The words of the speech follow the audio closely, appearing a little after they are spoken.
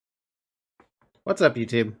What's up,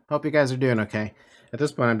 YouTube? Hope you guys are doing okay. At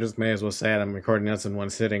this point, I'm just may as well say it. I'm recording this in one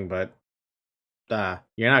sitting, but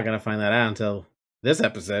you're not gonna find that out until this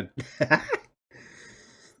episode.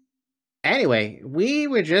 Anyway, we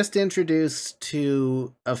were just introduced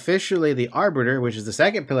to officially the Arbiter, which is the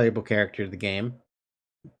second playable character of the game,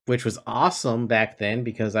 which was awesome back then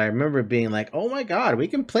because I remember being like, "Oh my god, we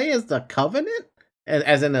can play as the Covenant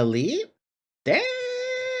as an elite."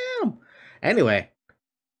 Damn. Anyway,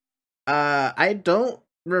 I don't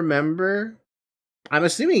remember. I'm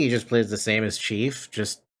assuming he just plays the same as Chief,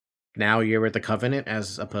 just now you're with the Covenant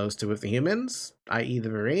as opposed to with the humans, i.e. the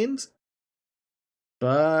Marines.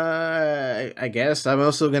 But I guess I'm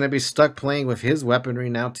also going to be stuck playing with his weaponry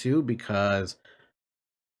now too, because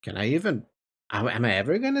can I even... Am I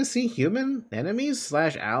ever going to see human enemies /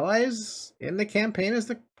 allies in the campaign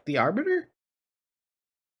as the Arbiter?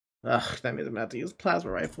 Ugh, that means I'm going to have to use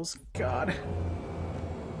plasma rifles. God.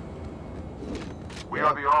 We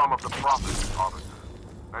are the arm of the Prophet, Arbiter,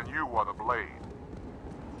 and you are the blade.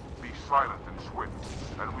 Be silent and swift,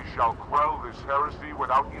 and we shall quell this heresy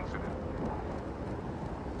without incident.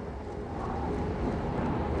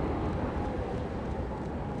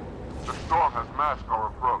 The storm has masked our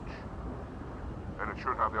approach, and it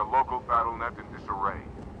should have their local battle net in disarray.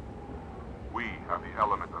 We have the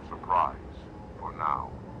element of surprise, for now.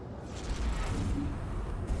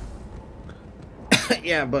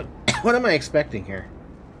 Yeah, but what am I expecting here?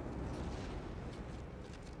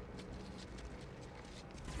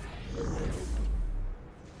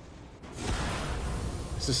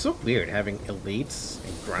 This is so weird, having elites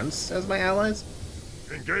and grunts as my allies.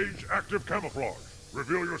 Engage active camouflage.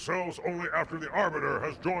 Reveal yourselves only after the Arbiter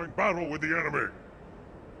has joined battle with the enemy.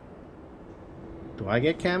 Do I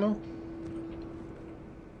get camo?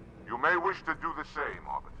 You may wish to do the same,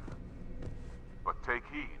 Arbiter. But take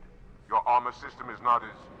heed. Your armor system is not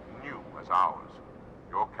as new as ours.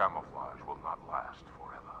 Your camouflage will not last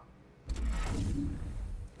forever.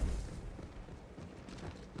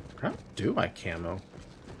 How do I camo?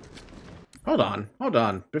 Hold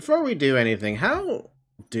on. Before we do anything, how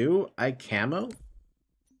do I camo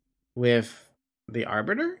with the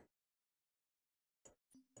Arbiter?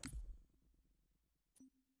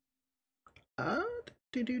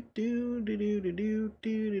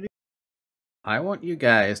 I want you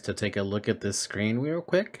guys to take a look at this screen real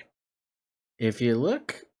quick. If you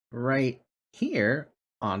look right here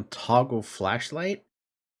on toggle flashlight,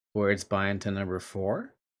 where it's bind to number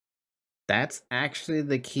 4, that's actually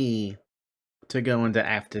the key to go into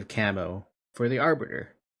active camo for the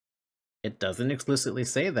Arbiter. It doesn't explicitly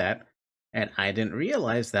say that, and I didn't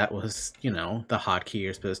realize that was, the hotkey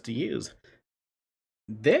you're supposed to use.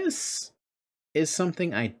 This is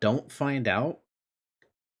something I don't find out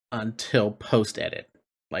until post-edit,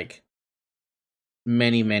 like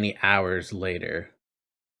many hours later.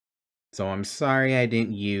 So I'm sorry I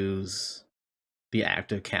didn't use the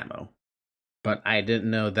active camo, but I didn't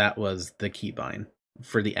know that was the keybind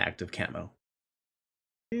for the active camo.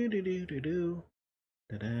 I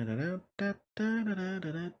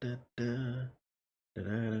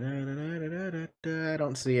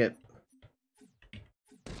don't see it.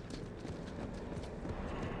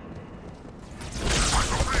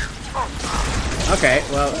 Okay,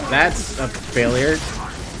 well, that's a failure.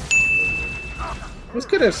 I was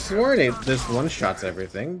could have sworn this one-shots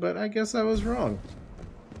everything, but I guess I was wrong.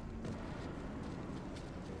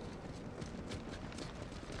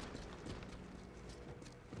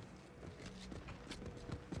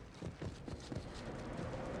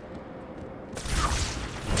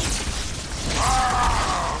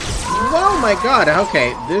 Oh my god,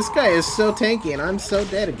 okay, this guy is so tanky and I'm so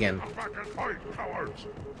dead again. Back and fight, cowards!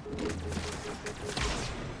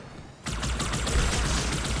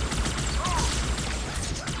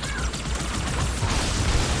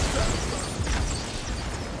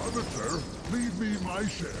 Arbiter, leave me my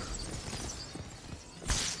share.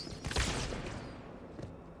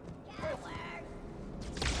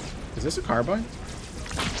 Is this a carbine?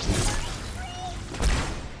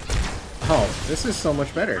 Oh, this is so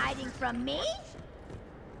much better. Hiding from me?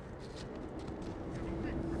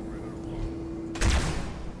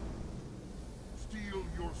 Steel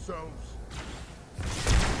yourselves.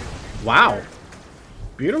 Wow.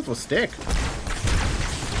 Beautiful stick.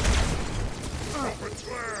 Up and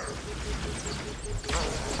flare!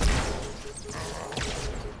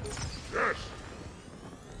 Yes!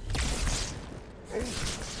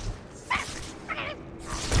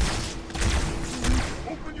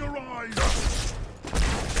 Open your eyes!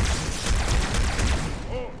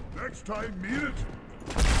 Oh, next time, mean it!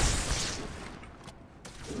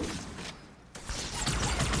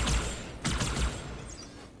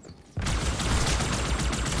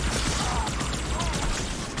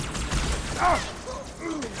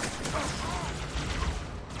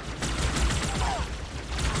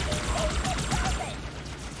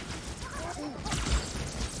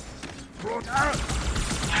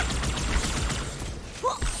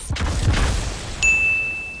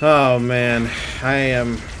 Oh man, I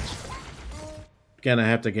am gonna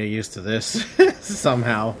have to get used to this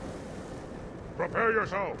somehow. Prepare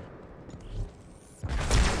yourself.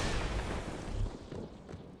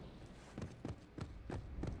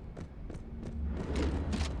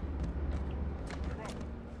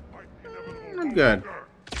 I'm good.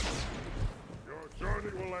 Your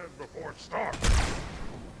journey will end before it starts.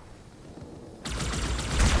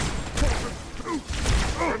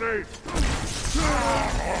 Grenade!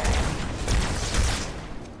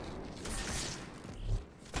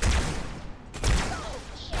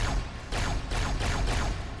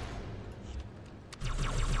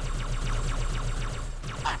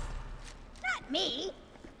 Not me.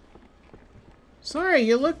 Sorry,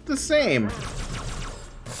 you look the same.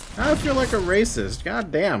 I feel like a racist.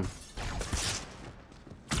 God damn.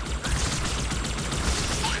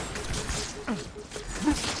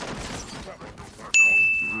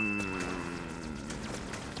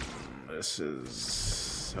 This is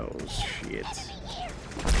so shit.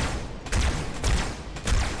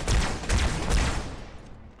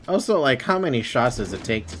 Also, like, how many shots does it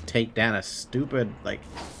take to take down a stupid, like,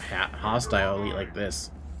 hostile elite like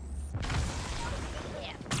this?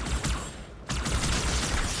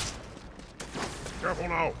 Careful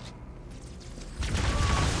now.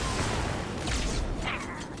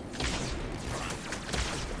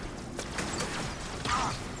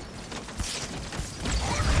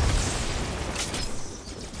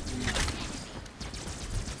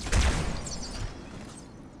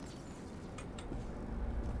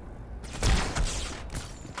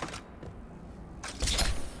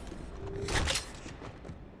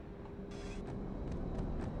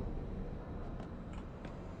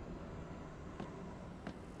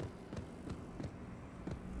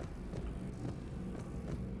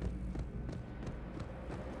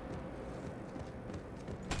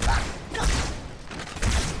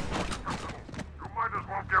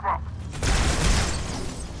 Give up.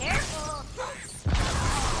 Careful.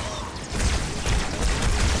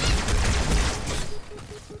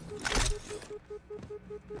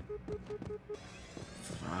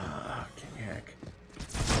 Fucking heck.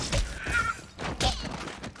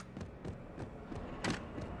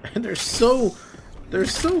 And they're so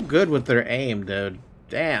good with their aim, dude.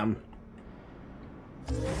 Damn.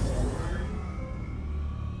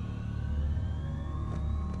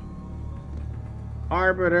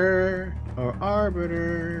 Arbiter or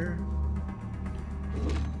Arbiter.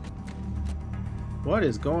 What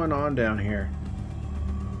is going on down here?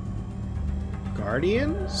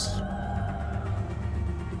 Guardians?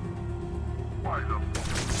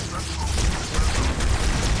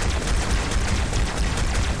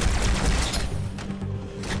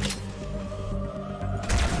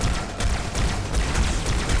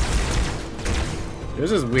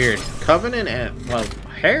 This is weird. Covenant and, well,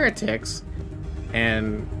 heretics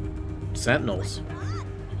and sentinels.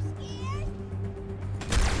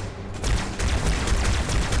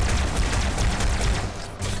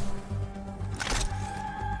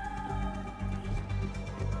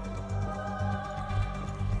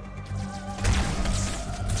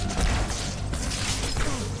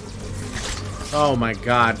 Oh my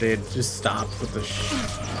god, dude, just stop with the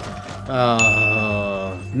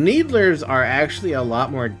Needlers are actually a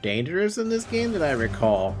lot more dangerous in this game than I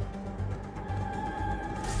recall.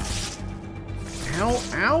 Ow,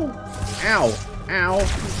 ow, ow, ow.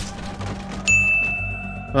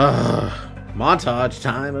 Montage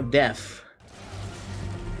time of death.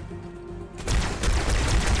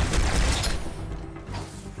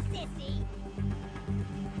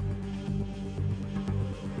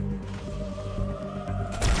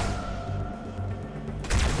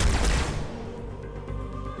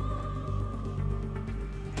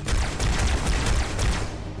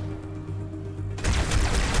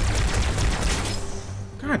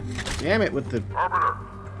 God damn it with the... Arbiter,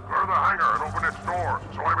 clear the hangar and open its doors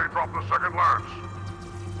so I may drop the second lance.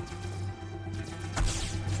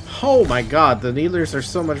 Oh my god, the Needlers are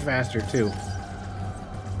so much faster too.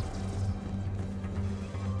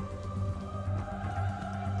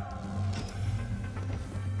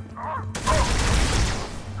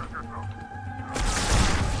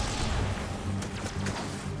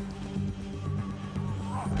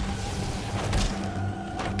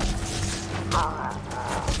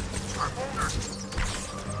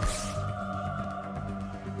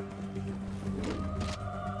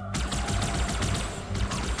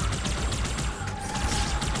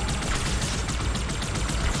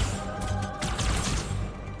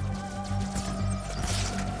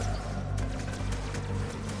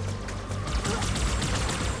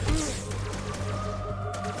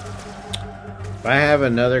 If I have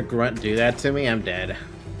another grunt do that to me, I'm dead.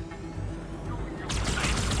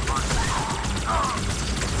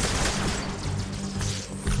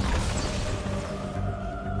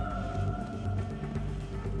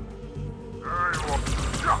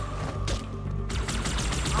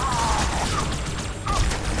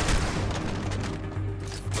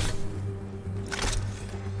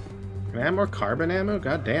 Can I have more carbon ammo?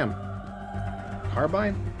 God damn.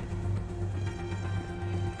 Carbine?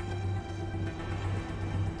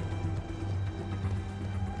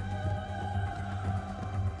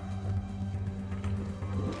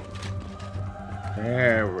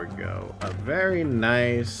 There we go. A very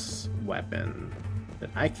nice weapon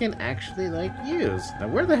that I can actually, like, use. Now,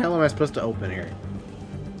 where the hell am I supposed to open here?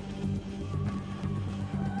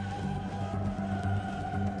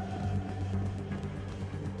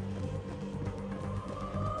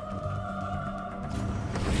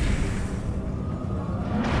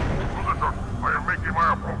 I am making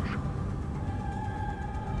my approach.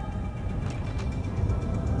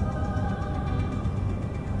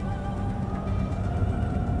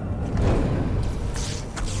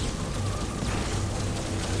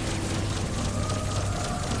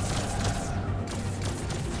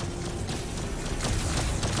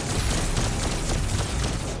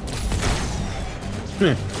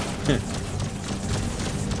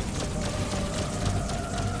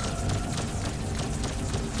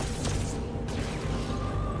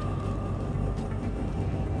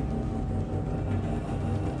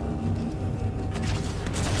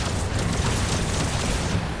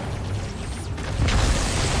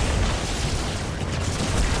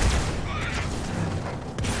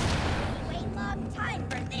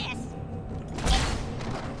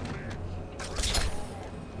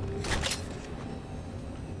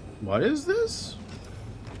 What is this?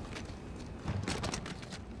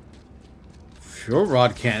 Fuel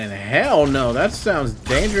rod cannon. Hell no, that sounds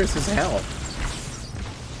dangerous as hell.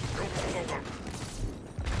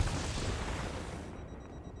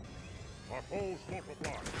 Our foes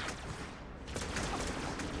multiply.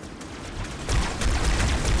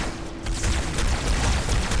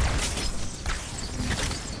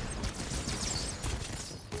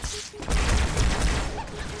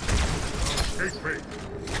 Escape me.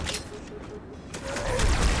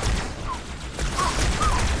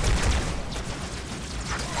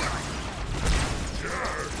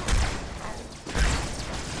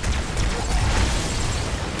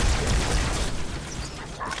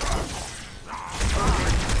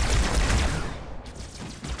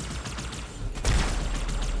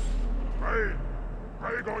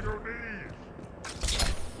 Beg on your knees.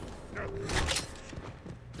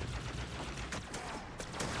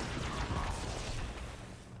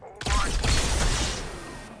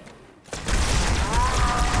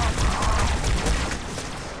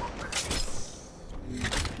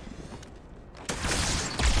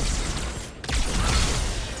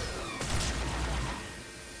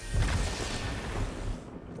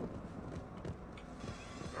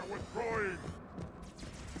 They're withdrawing.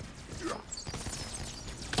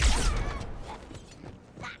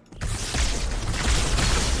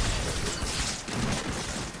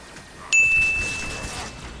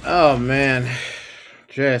 Oh man,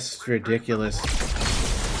 just ridiculous. Get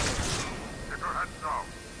your heads down.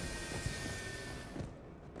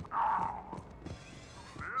 Now, to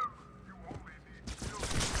live, you only need skill.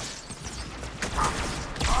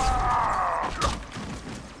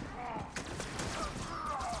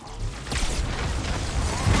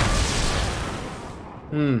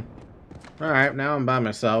 Alright, now I'm by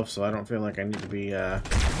myself, so I don't feel like I need to be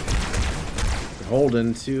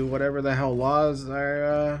beholden to whatever the hell laws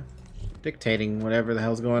are dictating whatever the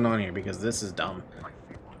hell's going on here, because this is dumb.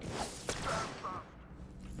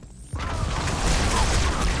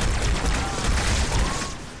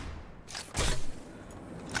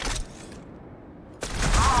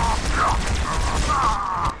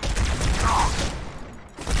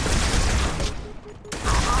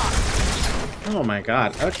 Oh my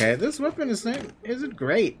god, okay, this weapon isn't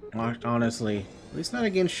great, honestly. At least not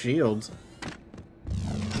against shields.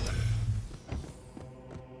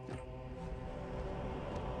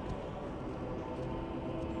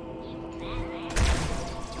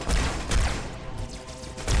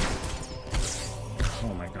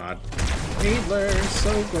 Oh my god. Needler,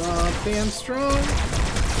 so grumpy and strong.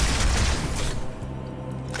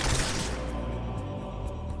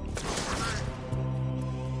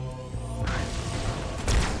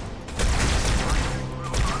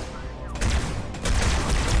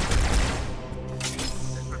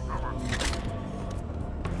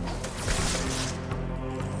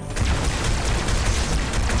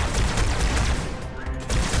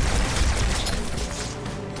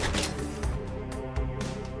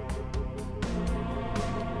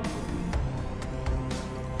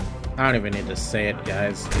 I don't even need to say it,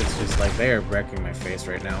 guys. It's just like they are wrecking my face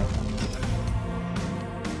right now.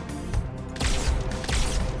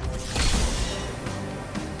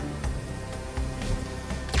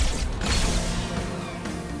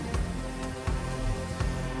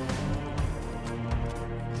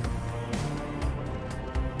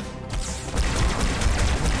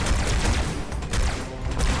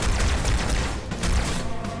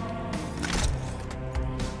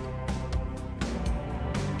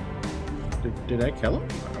 Did I kill him?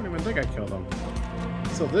 I don't even think I killed him.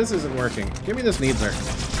 So this isn't working. Give me this Needler.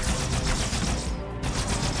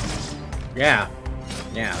 Yeah.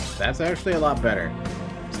 Yeah, that's actually a lot better.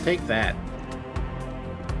 Let's take that.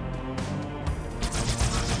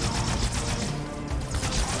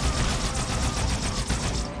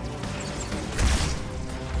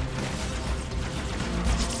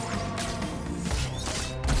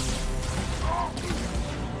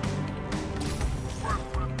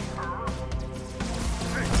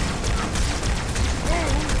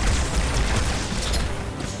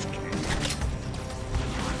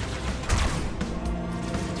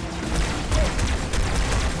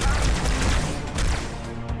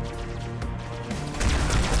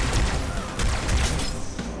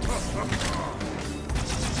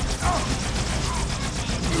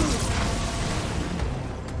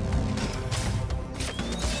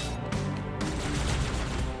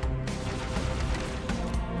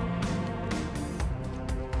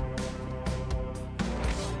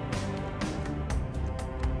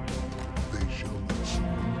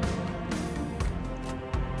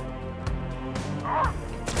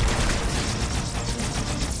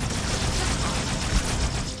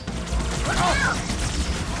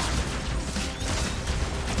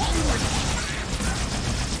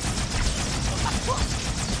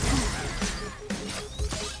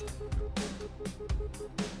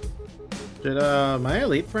 Did my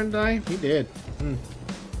elite friend die? He did.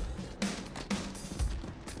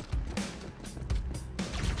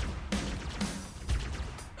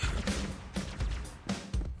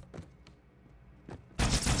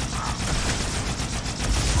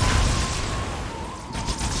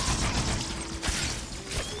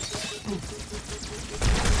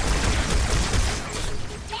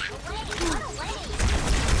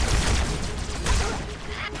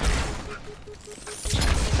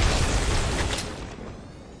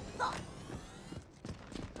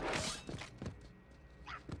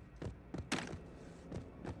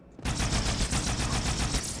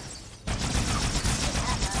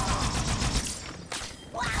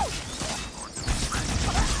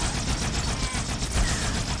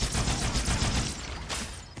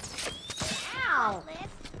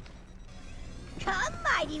 Come,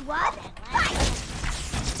 mighty one, fight!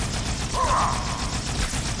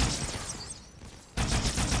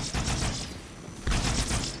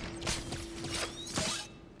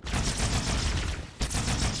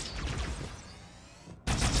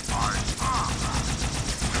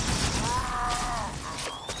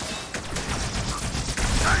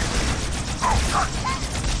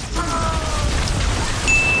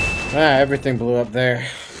 Ah, everything blew up there.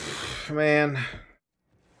 Man.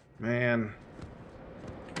 Man.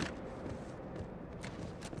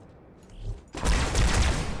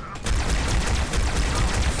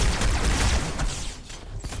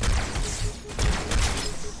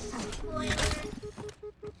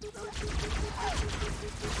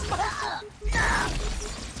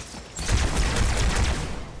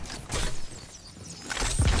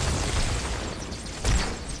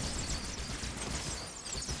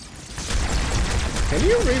 Can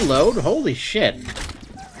you reload? Holy shit.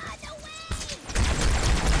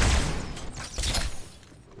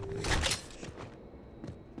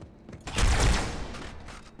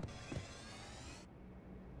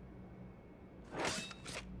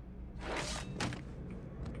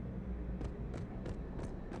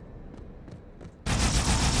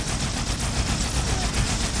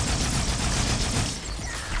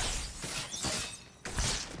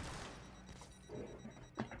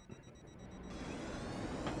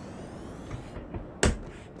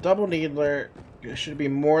 Double Needler should be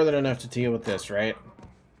more than enough to deal with this, right?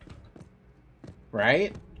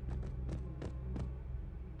 Right?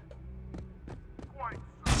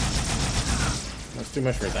 That's too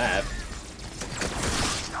much for that.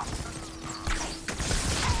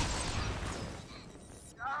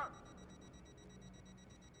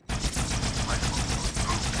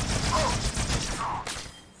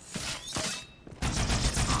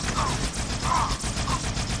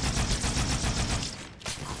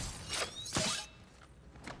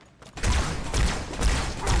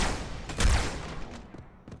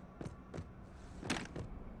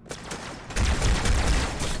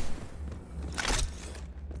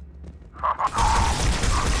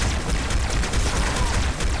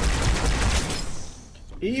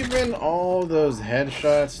 Even all those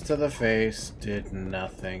headshots to the face did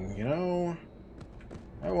nothing, you know?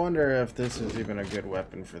 I wonder if this is even a good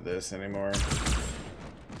weapon for this anymore.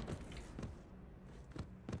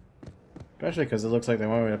 Especially because it looks like they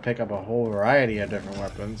want me to pick up a whole variety of different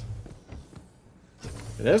weapons.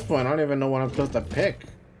 At this point, I don't even know what I'm supposed to pick.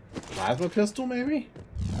 Plasma pistol, maybe?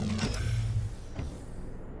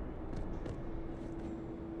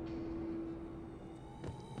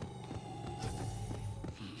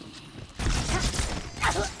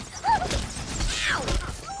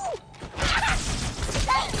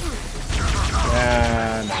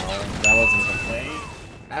 No, that wasn't the play.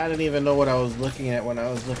 I didn't even know what I was looking at when I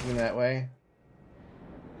was looking that way.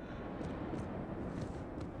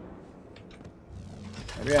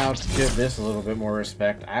 Maybe I'll give this a little bit more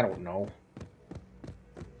respect. I don't know.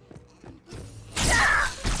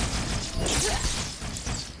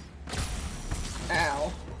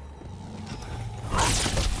 Ow.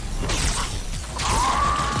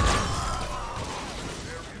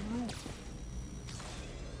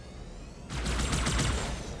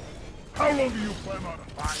 How long do you plan on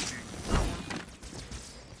hiding?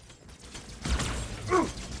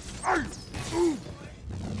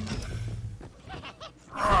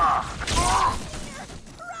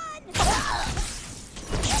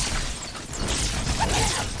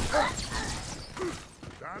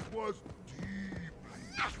 That was deeply.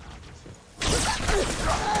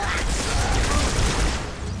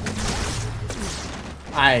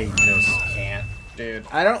 I just can't, dude.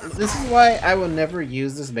 I don't. This is why I will never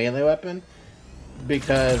use this melee weapon,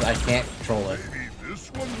 because I can't control it. Maybe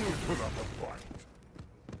this one will put up a fight.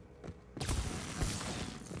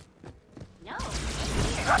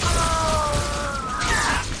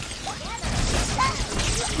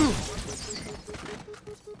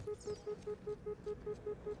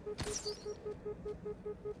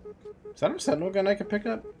 Is that a sentinel gun I can pick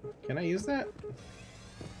up? Can I use that?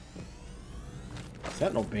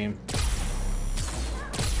 Sentinel beam.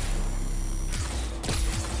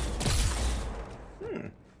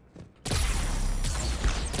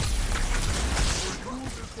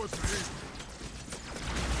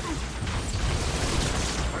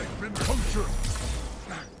 I've been punctured.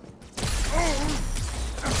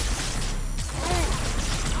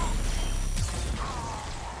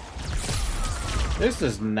 This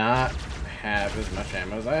does not have as much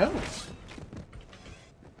ammo as I hoped.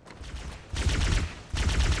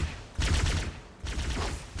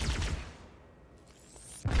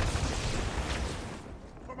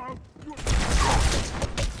 Come out.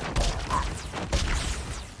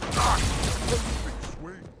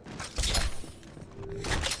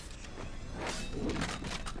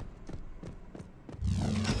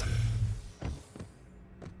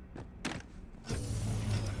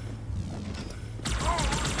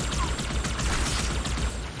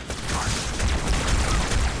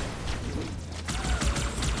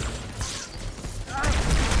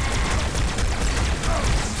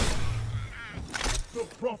 The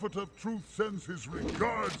prophet of truth sends his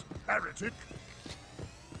regards, heretic.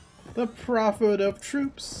 The prophet of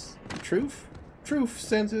troops. Truth? Truth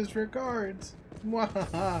sends his regards.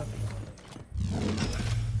 Mwahaha.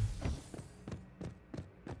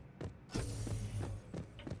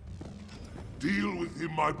 Deal with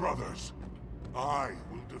him, my brothers. I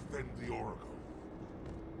will defend the Oracle.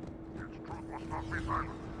 Its truth must not be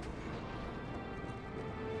silent.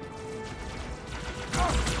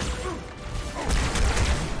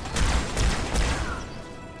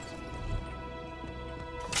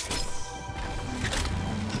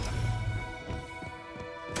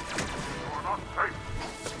 You are not safe.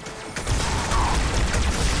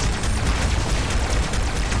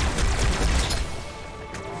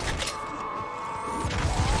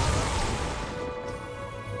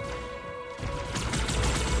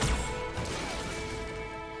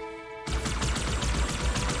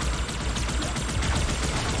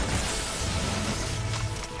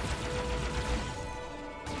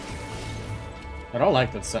 I don't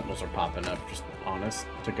like that sentinels are popping up, just honest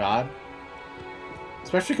to God.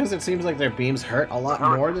 Especially because it seems like their beams hurt a lot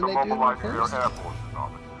more than they do at Mobilizing their first. air forces,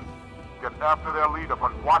 Arbiter. Get after their leader,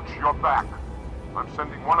 but watch your back. I'm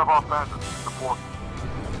sending one of our bandits to support you.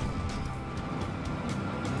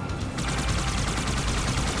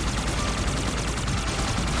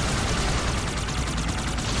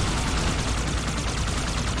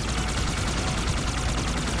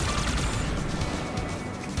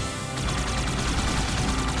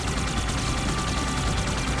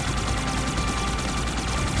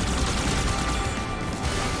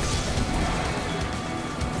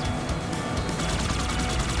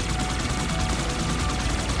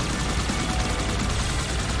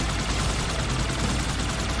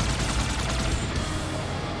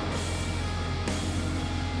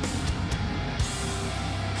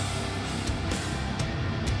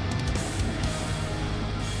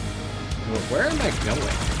 Where am I going?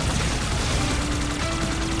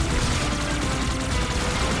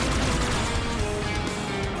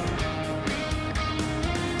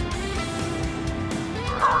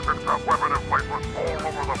 The heretics have weapon emplacements all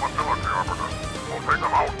over the facility, Arbiter. We'll take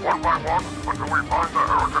them out one by one until we find the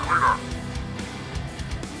heretic leader.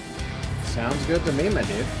 Sounds good to me, my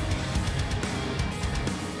dude.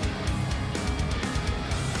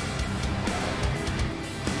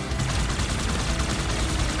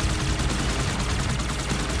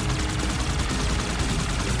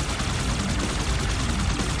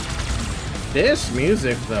 This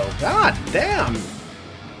music, though, god damn!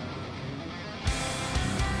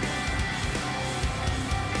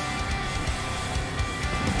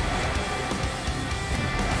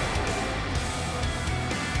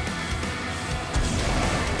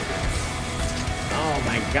 Oh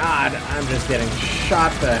my god, I'm just getting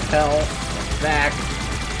shot the hell back.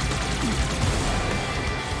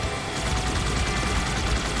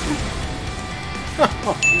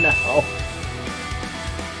 Oh no.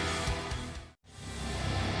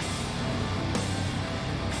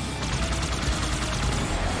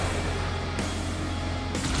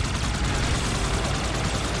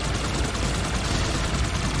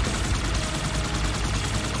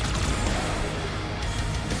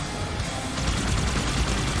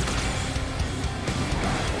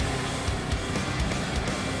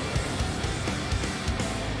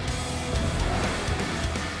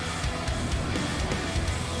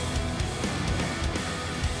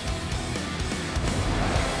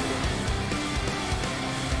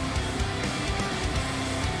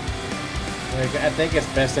 I think it's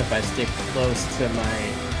best if I stick close to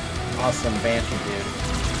my awesome Banshee dude.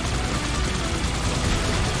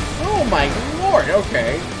 Oh my lord,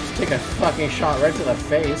 okay. Just take a fucking shot right to the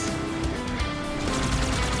face.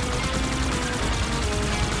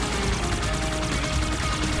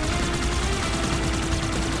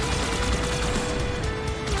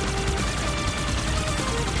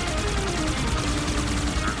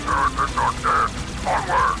 These heretics are dead.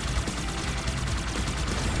 Onward!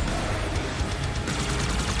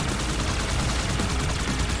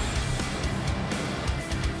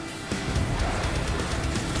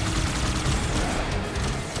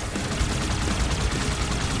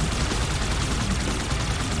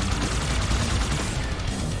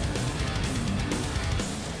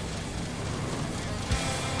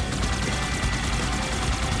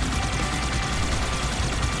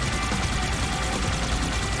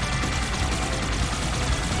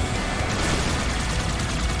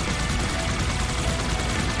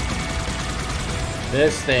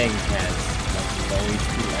 This thing has low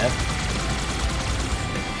HP left.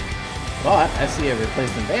 But I see a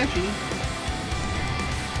replacement Banshee.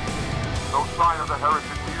 No sign of the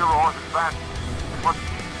heretic leader or his Banshee. We must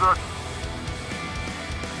keep searching.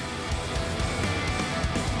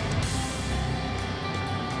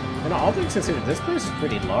 You know, all things considered, this place is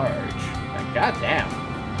pretty large. Like, goddamn.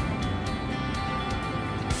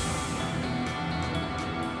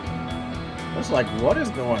 It's like, what is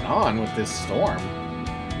going on with this storm?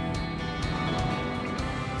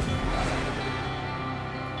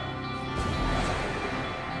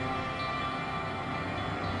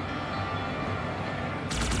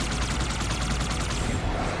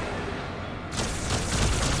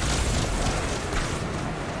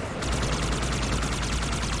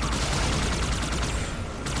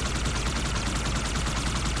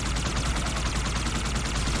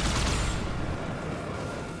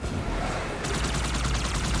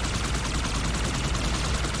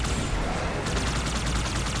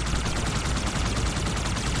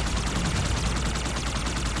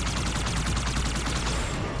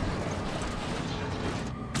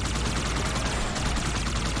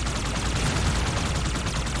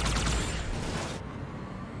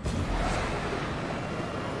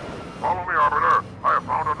 Follow me, Arbiter. I have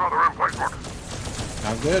found another emplacement.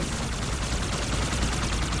 Sounds good.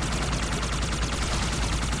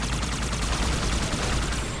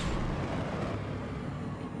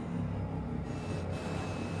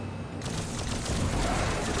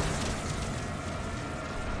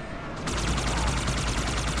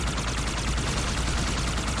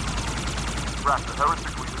 Track the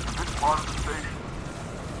heretic leader to this part of the station.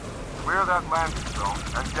 Clear that landing zone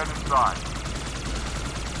and get inside.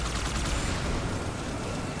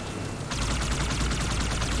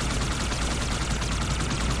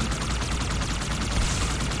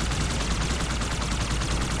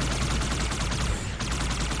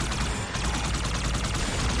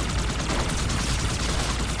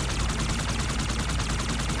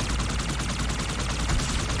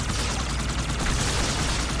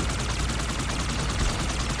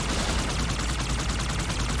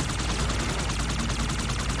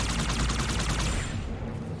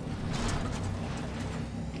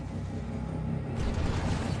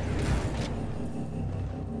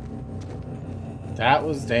 That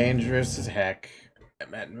was dangerous as heck.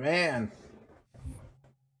 Man.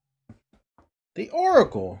 The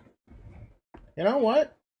Oracle. You know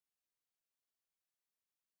what?